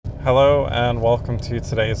Hello and welcome to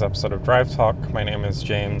today's episode of Drive Talk. My name is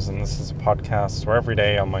James and this is a podcast where every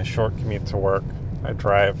day on my short commute to work, I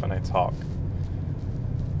drive and I talk.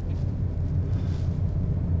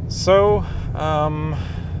 So,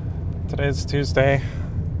 today's Tuesday.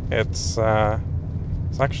 It's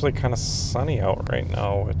actually kind of sunny out right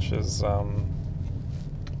now, which is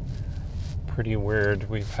pretty weird.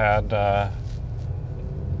 We've actually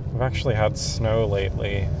had snow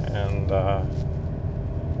lately, and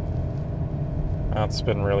that's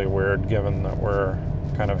been really weird given that we're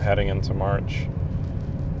kind of heading into March.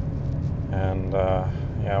 And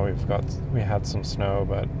we had some snow,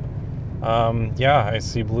 but I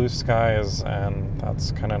see blue skies and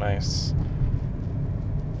that's kind of nice.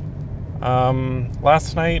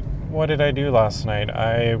 Last night, what did I do last night?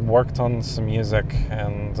 I worked on some music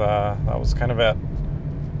and that was kind of it.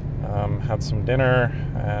 Had some dinner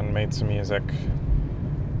and made some music.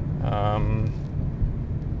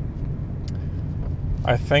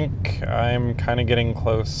 I think I'm kind of getting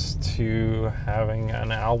close to having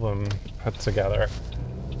an album put together.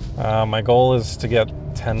 My goal is to get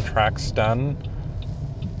 10 tracks done.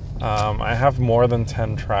 I have more than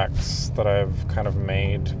 10 tracks that I've kind of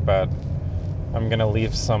made, but I'm going to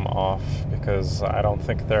leave some off because I don't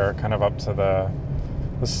think they're kind of up to the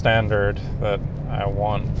standard that I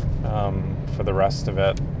want for the rest of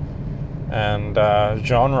it. And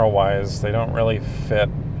genre-wise, they don't really fit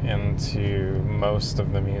into most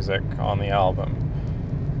of the music on the album.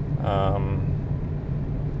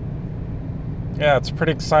 It's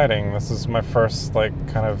pretty exciting. This is my first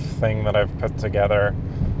kind of thing that I've put together.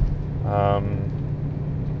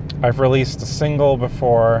 I've released a single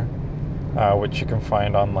before, which you can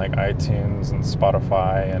find on iTunes and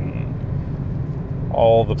Spotify and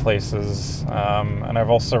all the places. And I've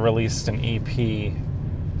also released an EP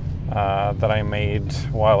that I made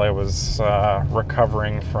while I was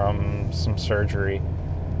recovering from some surgery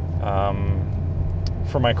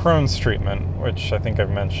for my Crohn's treatment, which I think I've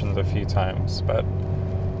mentioned a few times. But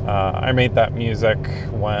I made that music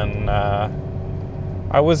when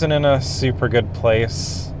I wasn't in a super good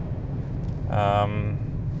place,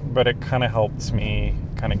 but it kind of helped me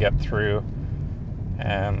kind of get through.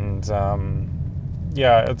 And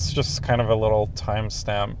it's just kind of a little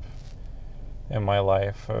timestamp in my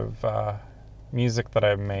life of music that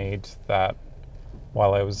I've made that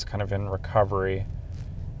while I was kind of in recovery.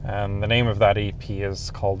 And the name of that EP is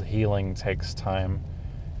called Healing Takes Time.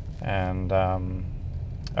 And I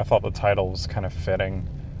thought the title was kind of fitting.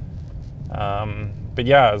 But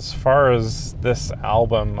as far as this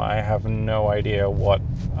album, I have no idea what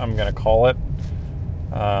I'm going to call it.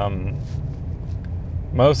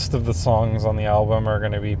 Most of the songs on the album are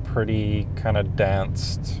going to be pretty kind of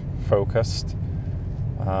danced focused,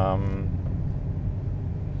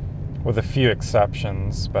 with a few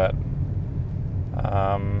exceptions, but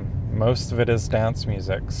most of it is dance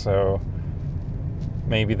music, so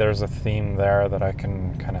maybe there's a theme there that I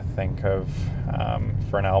can kind of think of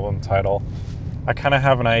for an album title. I kind of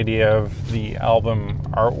have an idea of the album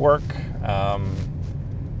artwork.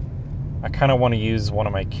 I kind of want to use one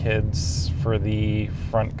of my kids for the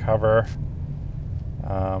front cover.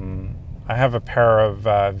 I have a pair of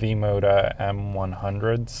V-Moda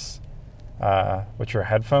M100s, which are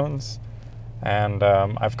headphones, and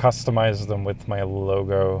I've customized them with my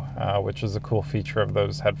logo, which is a cool feature of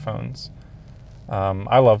those headphones.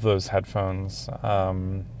 I love those headphones.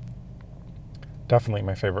 Definitely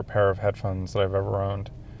my favorite pair of headphones that I've ever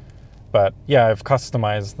owned. But I've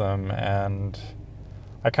customized them, and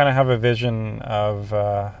I kind of have a vision of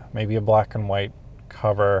maybe a black and white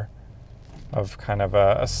cover of kind of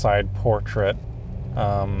a side portrait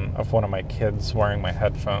of one of my kids wearing my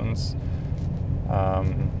headphones.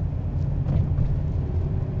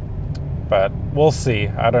 But we'll see.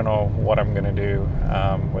 I don't know what I'm going to do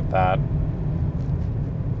with that.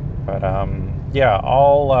 But I've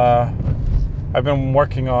been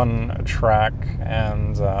working on a track,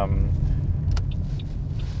 and I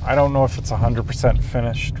don't know if it's 100%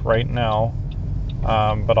 finished right now.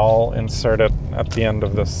 But I'll insert it at the end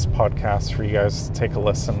of this podcast for you guys to take a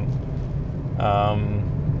listen.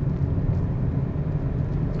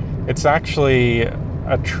 It's actually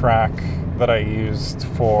a track that I used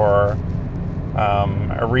for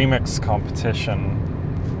a remix competition.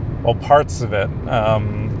 Well, parts of it.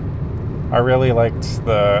 I really liked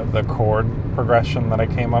the chord progression that I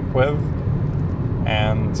came up with,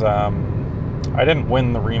 and I didn't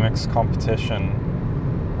win the remix competition.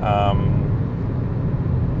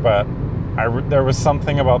 But there was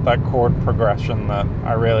something about that chord progression that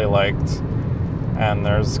I really liked, and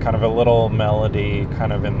there's kind of a little melody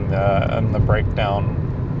kind of in the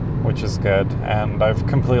breakdown which is good. And I've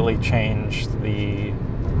completely changed the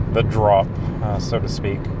drop, so to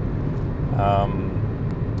speak.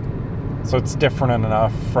 So it's different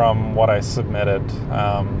enough from what I submitted.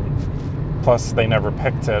 Plus, they never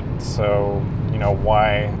picked it, so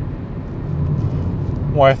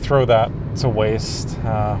why throw that to waste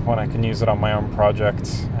when I can use it on my own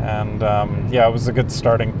project? And yeah, it was a good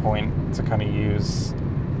starting point to kind of use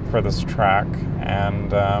for this track.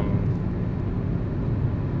 And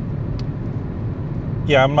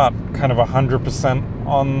yeah, I'm not kind of 100%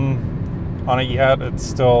 on it yet. It's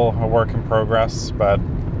still a work in progress, but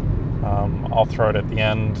I'll throw it at the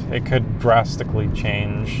end. It could drastically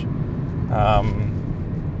change.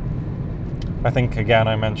 I think, again,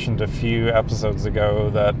 I mentioned a few episodes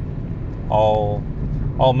ago that I'll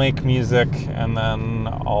make music and then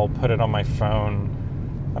I'll put it on my phone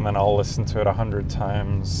and then I'll listen to it 100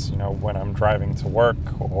 times, when I'm driving to work,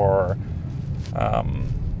 or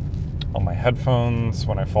on my headphones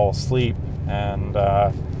when I fall asleep. And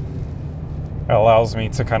it allows me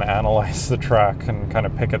to kind of analyze the track and kind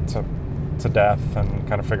of pick it to death and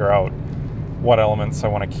kind of figure out what elements I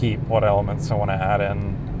want to keep, what elements I want to add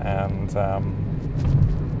in. And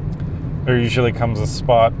there usually comes a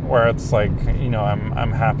spot where it's like,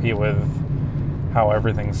 I'm happy with how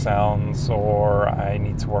everything sounds, or I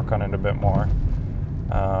need to work on it a bit more.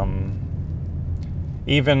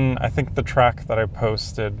 Even, I think the track that I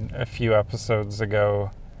posted a few episodes ago,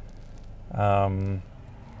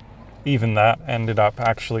 even that ended up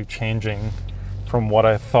actually changing from what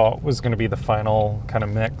I thought was going to be the final kind of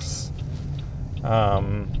mix.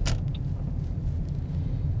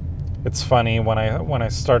 It's funny, when I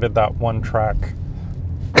started that one track,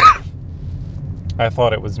 I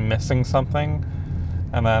thought it was missing something,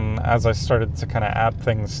 and then as I started to kind of add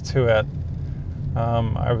things to it,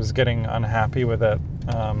 I was getting unhappy with it.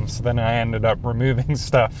 So then I ended up removing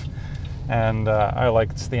stuff, and I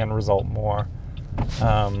liked the end result more.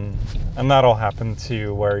 And that'll happen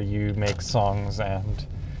too, where you make songs and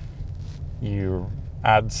you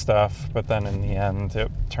add stuff, but then in the end it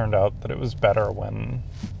turned out that it was better when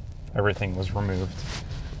everything was removed.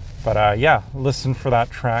 But yeah, listen for that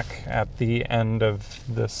track at the end of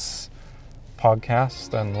this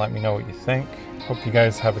podcast and let me know what you think. Hope you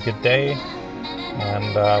guys have a good day,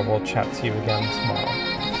 and we'll chat to you again tomorrow.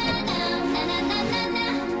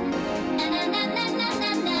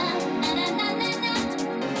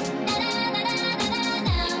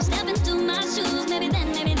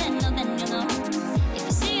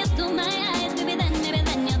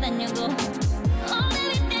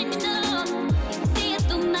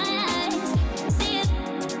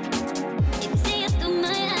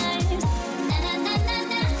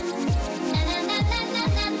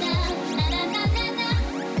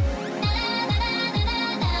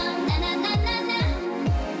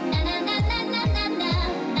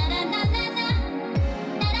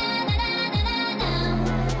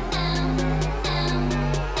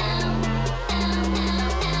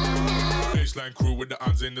 Crew with the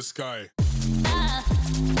hands in the sky. Come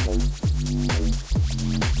on!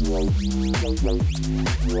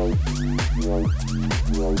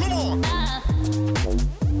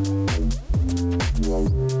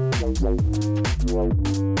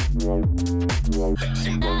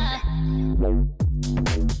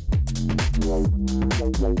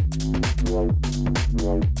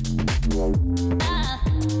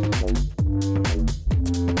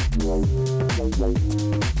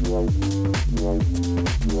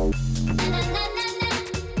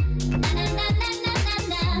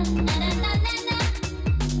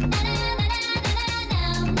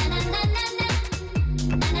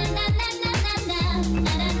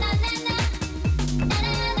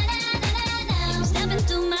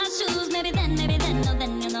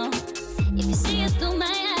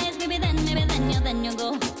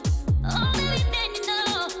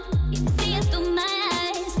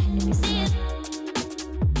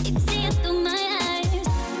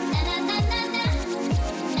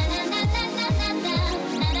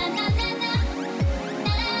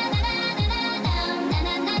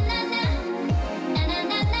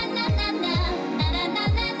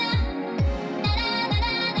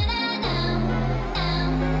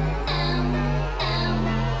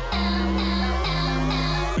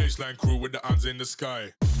 Crew with the hands in the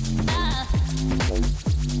sky. Come on!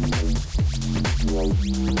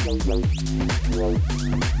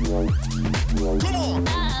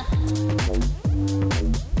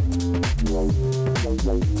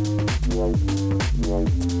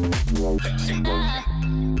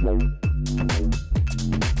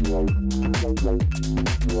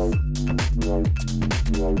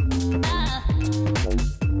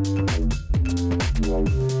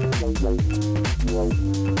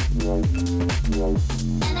 Na na na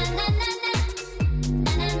na